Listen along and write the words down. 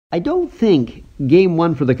I don't think Game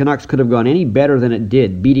 1 for the Canucks could have gone any better than it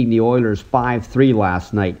did, beating the Oilers 5-3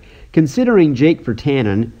 last night. Considering Jake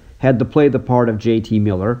Virtanen had to play the part of JT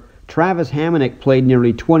Miller, Travis Hamonic played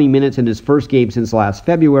nearly 20 minutes in his first game since last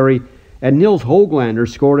February, and Nils Höglander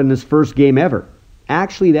scored in his first game ever.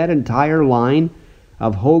 Actually, that entire line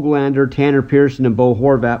of Höglander, Tanner Pearson, and Bo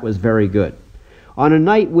Horvat was very good. On a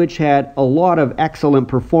night which had a lot of excellent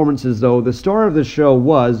performances, though, the star of the show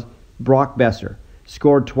was Brock Boeser.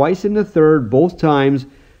 Scored twice in the third, both times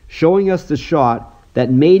showing us the shot that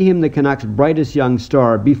made him the Canucks' brightest young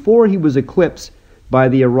star before he was eclipsed by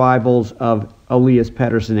the arrivals of Elias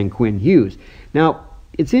Pettersson and Quinn Hughes. Now,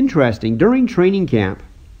 it's interesting, during training camp,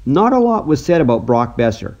 not a lot was said about Brock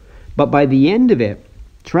Boeser, but by the end of it,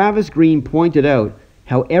 Travis Green pointed out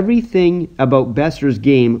how everything about Boeser's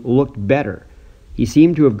game looked better. He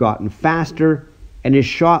seemed to have gotten faster, and his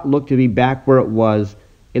shot looked to be back where it was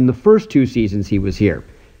in the first 2 seasons he was here.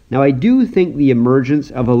 Now, I do think the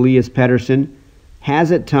emergence of Elias Pettersson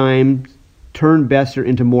has at times turned Boeser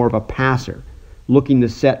into more of a passer, looking to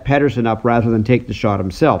set Pettersson up rather than take the shot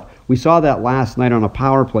himself. We saw that last night on a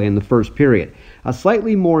power play in the first period. A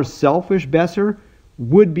slightly more selfish Boeser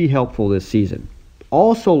would be helpful this season.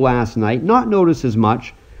 Also last night, not noticed as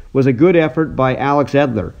much, was a good effort by Alex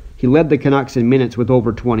Edler. He led the Canucks in minutes with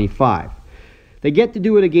over 25. They get to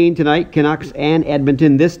do it again tonight, Canucks and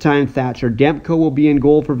Edmonton. This time Thatcher Demko will be in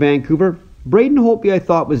goal for Vancouver. Braden Holtby I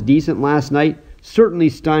thought was decent last night. Certainly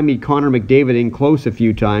stymied Connor McDavid in close a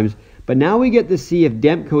few times. But now we get to see if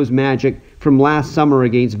Demko's magic from last summer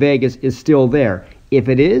against Vegas is still there. If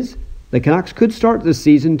it is, the Canucks could start this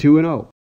season 2-0.